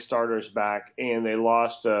returning starters back, and they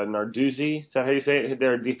lost Narduzzi. Is that how you say it?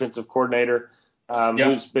 Their defensive coordinator,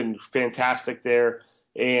 who's been fantastic there,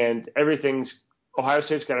 and Ohio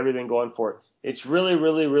State's got everything going for it. It's really,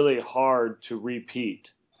 really, really hard to repeat,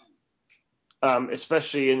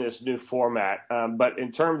 especially in this new format. But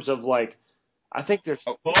in terms of I think there's.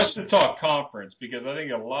 Well, let's just talk conference, because I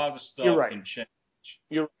think a lot of stuff can change.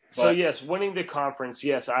 You're right. So yes, winning the conference,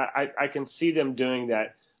 yes, I can see them doing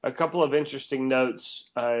that. A couple of interesting notes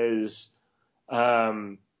is,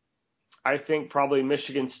 I think probably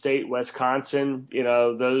Michigan State, Wisconsin,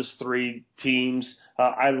 those 3 teams.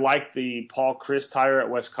 I like the Paul Chryst hire at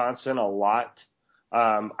Wisconsin a lot.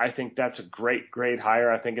 I think that's a great, great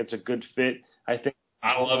hire. I think it's a good fit.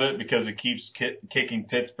 I love it because it keeps kicking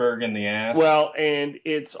Pittsburgh in the ass. Well, and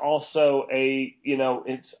it's also I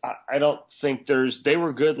don't think they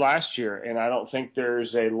were good last year, and I don't think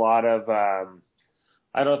there's a lot of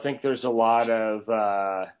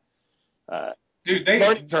Dude,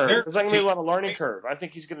 learning curve. There's not going to be a lot of learning curve. I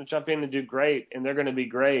think he's going to jump in and do great, and they're going to be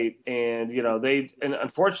great. And, and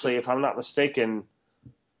unfortunately, if I'm not mistaken,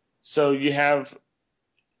 so you have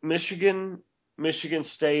Michigan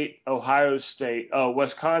State, Ohio State. Oh,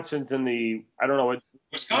 Wisconsin's in the, I don't know what.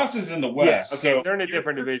 Wisconsin's in the West. Yeah, okay, so they're in a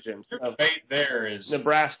different division. Your debate there is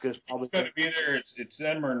Nebraska's probably going to be there. It's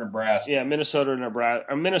them or Nebraska. Yeah, Minnesota or Nebraska.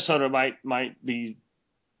 Or Minnesota might.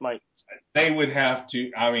 They would have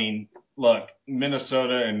to. I mean, look,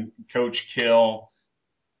 Minnesota and Coach Kill,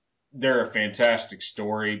 they're a fantastic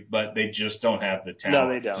story, but they just don't have the talent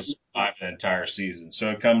No, they don't. to survive an entire season. So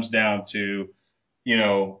it comes down to,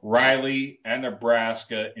 Riley and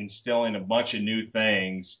Nebraska instilling a bunch of new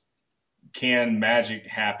things. Can magic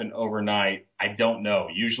happen overnight? I don't know.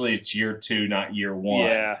 Usually it's year 2, not year 1.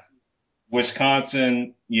 Yeah.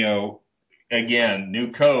 Wisconsin, again,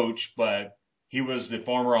 new coach, but he was the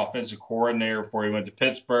former offensive coordinator before he went to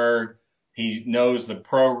Pittsburgh. He knows the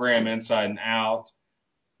program inside and out.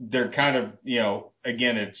 They're kind of,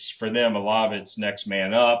 again, it's for them, a lot of it's next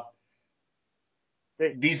man up.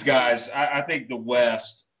 These guys, I think the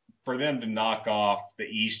West, for them to knock off the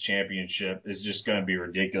East championship is just going to be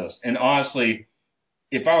ridiculous. And honestly,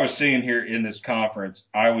 if I was sitting here in this conference,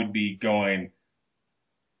 I would be going,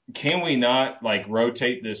 can we not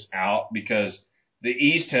rotate this out? Because the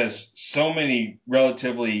East has so many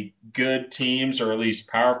relatively good teams, or at least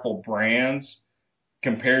powerful brands,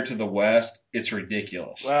 compared to the West. It's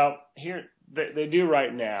ridiculous. Well, here they do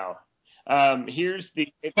right now. Here's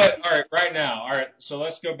the. But all right, right now, all right. So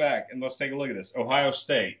let's go back and let's take a look at this. Ohio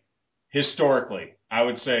State, historically, I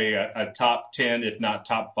would say a top 10, if not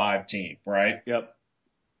top 5 team, right? Yep.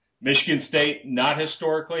 Michigan State, not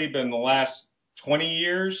historically, but in the last 20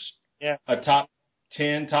 years, yeah, a top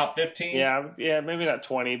 10, top 15. Yeah, maybe not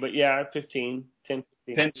 20, but yeah, 15, 10,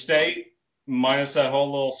 15. Penn State, minus that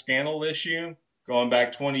whole little scandal issue, going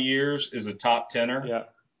back 20 years, is a top 10er. Yeah.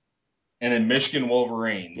 And then Michigan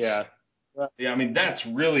Wolverines. Yeah. Yeah, I mean, that's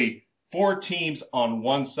really 4 teams on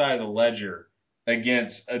one side of the ledger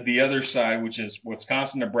against the other side, which is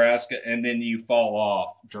Wisconsin, Nebraska, and then you fall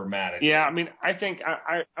off dramatically. Yeah, I mean, I think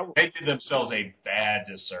they did themselves a bad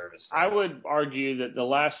disservice. I would argue that the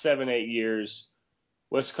last 7-8 years,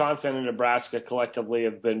 Wisconsin and Nebraska collectively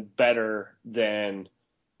have been better than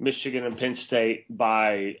Michigan and Penn State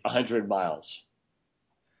by 100 miles.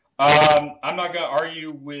 I'm not going to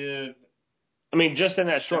argue with. I mean, just in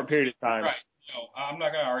that short period of time. Right. No, I'm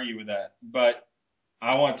not going to argue with that, but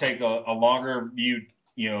I want to take a longer view,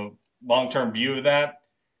 long-term view of that.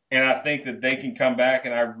 And I think that they can come back,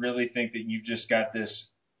 and I really think that you've just got this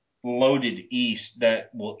loaded East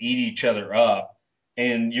that will eat each other up.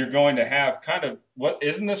 And you're going to have kind of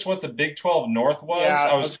isn't this what the Big 12 North was? Yeah,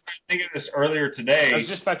 I was thinking of this earlier today. I was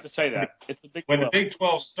just about to say that. It's the Big 12. When the Big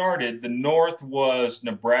 12 started, the North was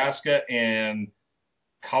Nebraska and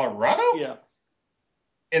Colorado? Yeah.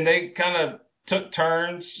 And they kind of took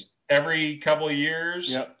turns every couple of years.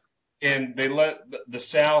 Yep. And they let the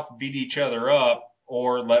South beat each other up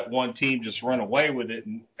or let one team just run away with it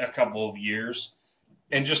in a couple of years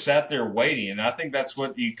and just sat there waiting. And I think that's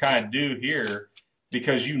what you kind of do here,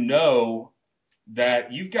 because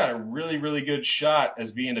that you've got a really, really good shot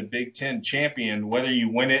as being a Big Ten champion, whether you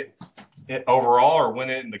win it overall or win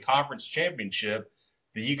it in the conference championship,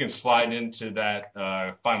 that you can slide into that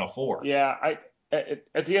Final Four. Yeah,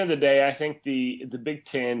 at the end of the day, I think the Big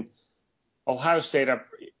Ten, Ohio State,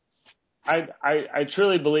 I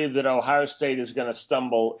truly believe that Ohio State is going to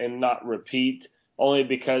stumble and not repeat, only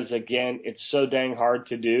because, again, it's so dang hard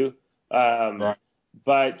to do. Right.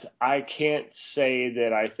 But I can't say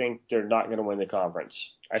that I think they're not going to win the conference.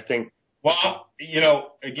 I think. Well,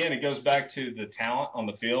 again, it goes back to the talent on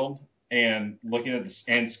the field and looking at the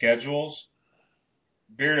end schedules.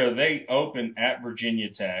 Beardo, they open at Virginia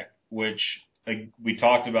Tech, which we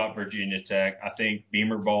talked about Virginia Tech. I think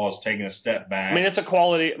Beamer Ball is taking a step back. I mean, it's a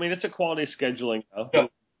quality scheduling, though. No,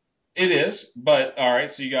 it is, but all right.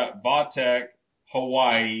 So you got Vatech,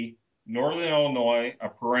 Hawaii, Northern Illinois, a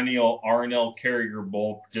perennial R&L Carrier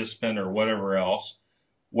Bowl participant or whatever else,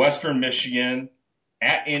 Western Michigan,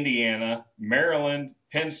 at Indiana, Maryland,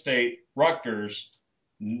 Penn State, Rutgers,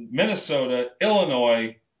 Minnesota,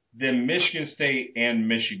 Illinois, then Michigan State and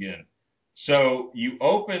Michigan. So you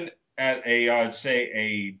open at a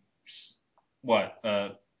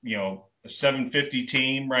 750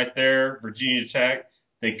 team right there, Virginia Tech.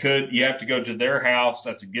 You have to go to their house.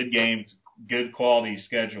 That's a good game. It's a good quality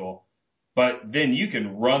schedule. But then you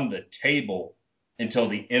can run the table until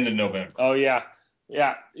the end of November. Oh, yeah.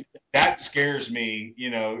 Yeah. That scares me,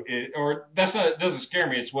 it doesn't scare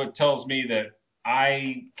me. It's what tells me that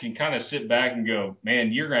I can kind of sit back and go,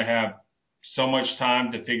 man, you're going to have so much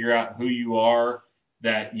time to figure out who you are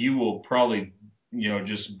that you will probably,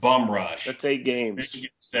 just bum rush. That's 8 games. Michigan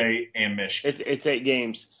State and Michigan. It's 8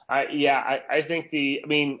 games. I think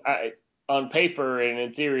on paper and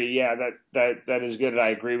in theory, that is good. And I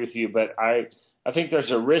agree with you, but I think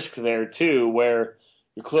there's a risk there too, where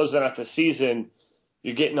you're closing out the season,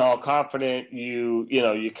 you're getting all confident, you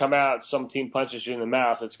come out, some team punches you in the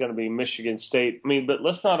mouth, it's going to be Michigan State. But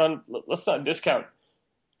let's not discount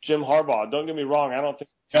Jim Harbaugh. Don't get me wrong. I don't think.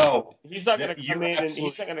 No, he's not going to come in and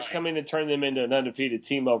he's not going to come in and turn them into an undefeated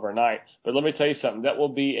team overnight. But let me tell you something. That will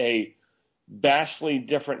be a vastly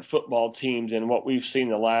different football team than what we've seen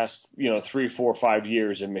the last 3, 4, 5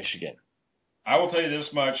 years in Michigan. I will tell you this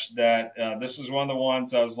much, that this is one of the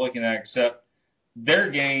ones I was looking at, except their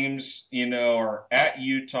games, are at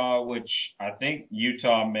Utah, which I think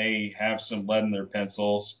Utah may have some lead in their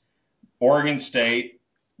pencils. Oregon State,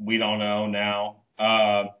 we don't know now.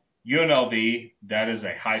 UNLV, that is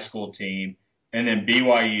a high school team. And then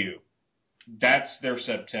BYU, that's their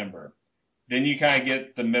September. Then you kind of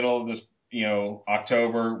get the middle of this,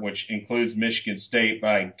 October, which includes Michigan State. But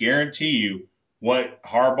I guarantee you what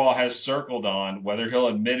Harbaugh has circled on, whether he'll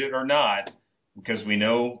admit it or not, because we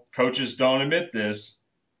know coaches don't admit this,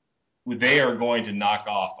 they are going to knock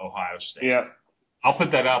off Ohio State. Yeah. I'll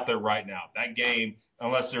put that out there right now. That game,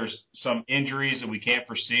 unless there's some injuries that we can't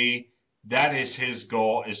foresee, that is his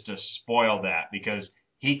goal, is to spoil that, because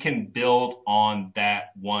he can build on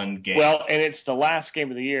that one game. Well, and it's the last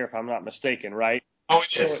game of the year, if I'm not mistaken, right? Oh,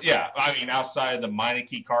 it is. Yeah. Outside of the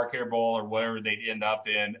Meineke Car Care Bowl or whatever they end up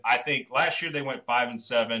in, I think last year they went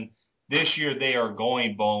 5-7. This year they are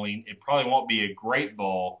going bowling. It probably won't be a great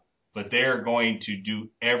bowl, but they're going to do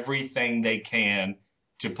everything they can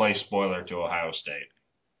to play spoiler to Ohio State.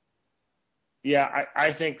 Yeah,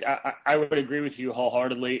 I think I would agree with you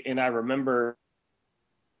wholeheartedly. And I remember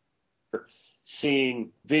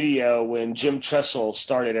seeing video when Jim Tressel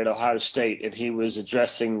started at Ohio State and he was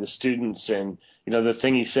addressing the students. And, the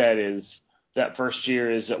thing he said is that first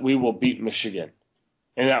year is that we will beat Michigan.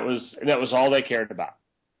 And that was all they cared about.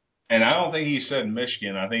 And I don't think he said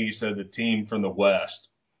Michigan. I think he said the team from the West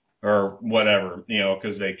or whatever,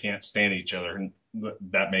 because they can't stand each other. And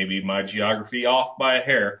that may be my geography off by a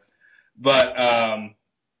hair. But,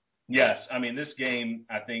 yes, this game,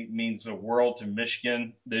 I think, means the world to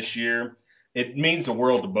Michigan this year. It means the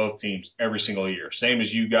world to both teams every single year. Same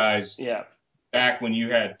as you guys. Yeah. Back when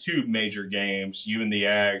you had 2 major games, you and the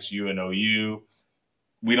Ags, you and OU.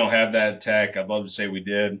 We don't have that at Tech. I'd love to say we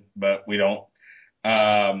did, but we don't.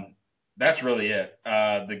 That's really it.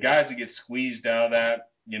 The guys that get squeezed out of that,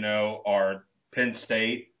 are Penn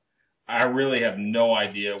State. I really have no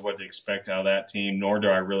idea what to expect out of that team, nor do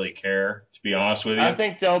I really care, to be honest with you. I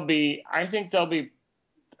think they'll be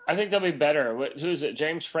better. Who's it?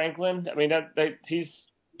 James Franklin? He's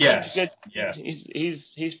good. Yes.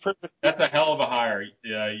 He's perfect. That's a hell of a hire.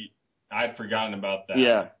 I'd forgotten about that.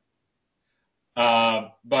 Yeah.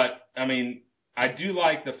 But I do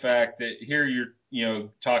like the fact that here you're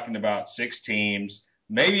talking about 6 teams,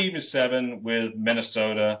 maybe even 7 with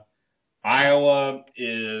Minnesota. Iowa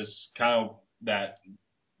is kind of that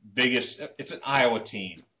biggest. It's an Iowa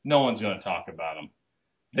team. No one's going to talk about them.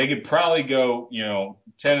 They could probably go,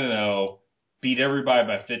 10-0, beat everybody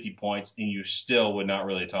by 50 points, and you still would not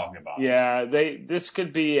really talk about them. Yeah, this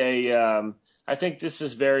could be I think this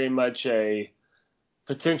is very much a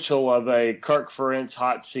potential of a Kirk Ferentz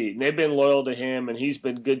hot seat. And they've been loyal to him, and he's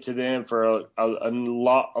been good to them for a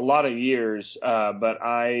lot of years. But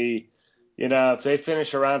if they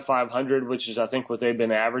finish around 500, which is I think what they've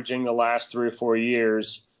been averaging the last 3 or 4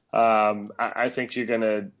 years, I think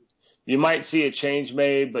you might see a change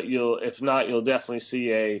made, but if not, you'll definitely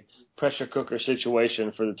see a pressure cooker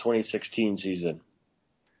situation for the 2016 season.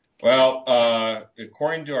 Well,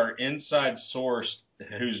 according to our inside source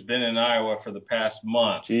who's been in Iowa for the past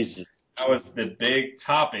month, Jesus. That was the big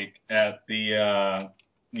topic at the,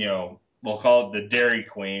 we'll call it the Dairy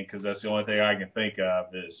Queen, because that's the only thing I can think of,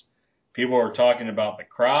 is people were talking about the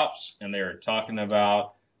crops and they were talking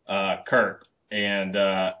about Kirk. And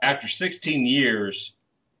after 16 years,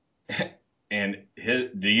 and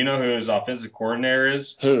do you know who his offensive coordinator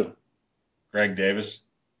is? Who? Greg Davis.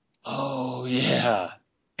 Oh, yeah.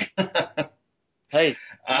 Hey.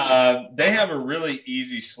 They have a really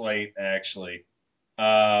easy slate, actually. But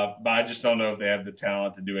I just don't know if they have the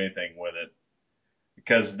talent to do anything with it.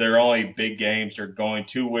 Because their only big games are going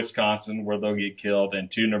to Wisconsin, where they'll get killed, and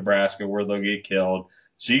to Nebraska, where they'll get killed.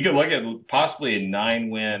 So you could look at possibly a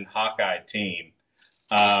 9-win Hawkeye team.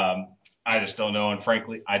 I just don't know, and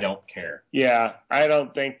frankly, I don't care. Yeah, I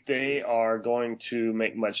don't think they are going to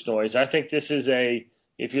make much noise. I think this is a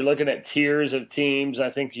if you're looking at tiers of teams,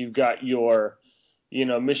 I think you've got your,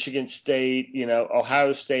 Michigan State,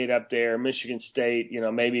 Ohio State up there, Michigan State,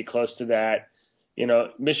 maybe close to that.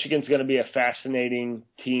 Michigan's going to be a fascinating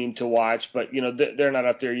team to watch, but, they're not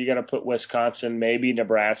up there. You got to put Wisconsin, maybe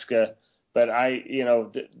Nebraska. But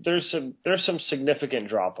there's some significant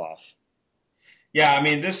drop off. Yeah, I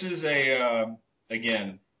mean, this is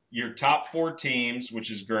again, your top 4 teams,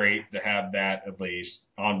 which is great to have that at least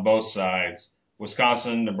on both sides.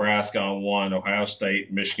 Wisconsin, Nebraska on one, Ohio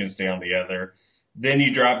State, Michigan State on the other. Then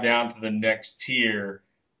you drop down to the next tier.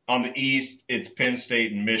 On the East, it's Penn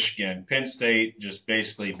State and Michigan. Penn State just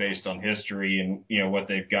basically based on history and, what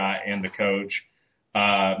they've got and the coach.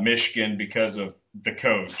 Michigan because of the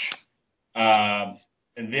coach. And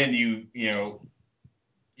then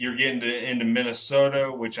you're getting into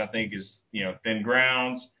Minnesota, which I think is, thin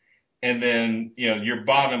grounds. And then, your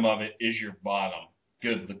bottom of it is your bottom.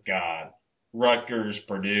 Good God. Rutgers,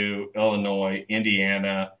 Purdue, Illinois,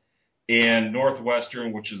 Indiana, and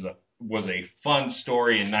Northwestern, which was a fun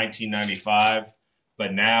story in 1995.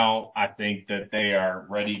 But now I think that they are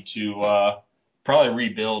ready to probably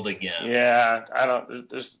rebuild again. Yeah,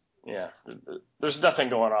 there's nothing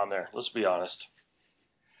going on there. Let's be honest.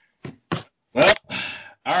 Well,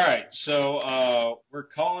 all right. So we're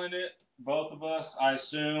calling it, both of us, I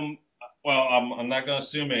assume. Well, I'm not going to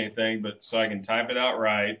assume anything, but so I can type it out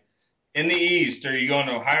right. In the East, are you going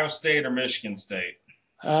to Ohio State or Michigan State?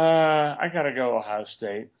 I got to go Ohio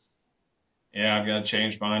State. Yeah, I've got to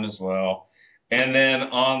change mine as well. And then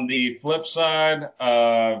on the flip side,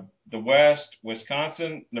 the West,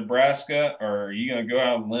 Wisconsin, Nebraska, or are you going to go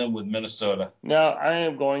out and limb with Minnesota? No, I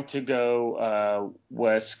am going to go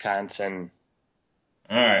Wisconsin.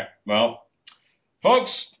 All right. Well,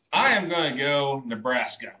 folks, I am going to go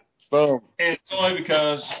Nebraska. Boom. And it's only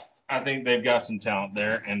because I think they've got some talent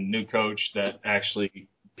there and a new coach that actually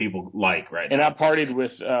people like right now. And I partied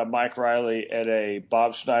with Mike Riley at a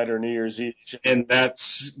Bob Schneider New Year's Eve. And that's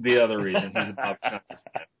the other reason he's a Bob Schneider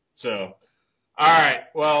fan. So, all right.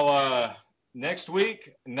 Well, next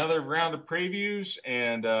week, another round of previews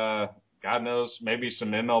and God knows, maybe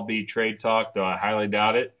some MLB trade talk, though I highly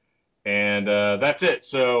doubt it. And that's it.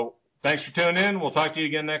 So thanks for tuning in. We'll talk to you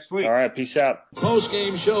again next week. All right. Peace out.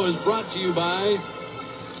 Post-game show is brought to you by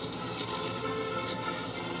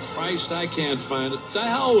Christ, I can't find it. The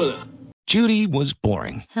hell with it. Judy was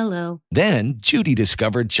boring. Hello. Then Judy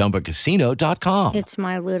discovered ChumbaCasino.com. It's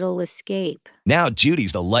my little escape. Now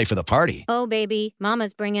Judy's the life of the party. Oh, baby,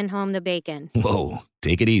 mama's bringing home the bacon. Whoa,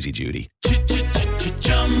 take it easy, Judy.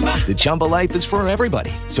 The Chumba life is for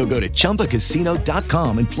everybody. So go to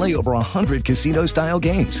ChumbaCasino.com and play over 100 casino-style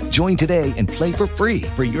games. Join today and play for free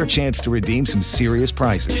for your chance to redeem some serious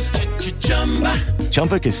prizes.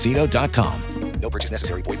 ChumbaCasino.com. No purchase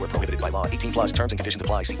necessary. Void where prohibited by law. 18+ terms and conditions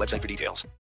apply. See website for details.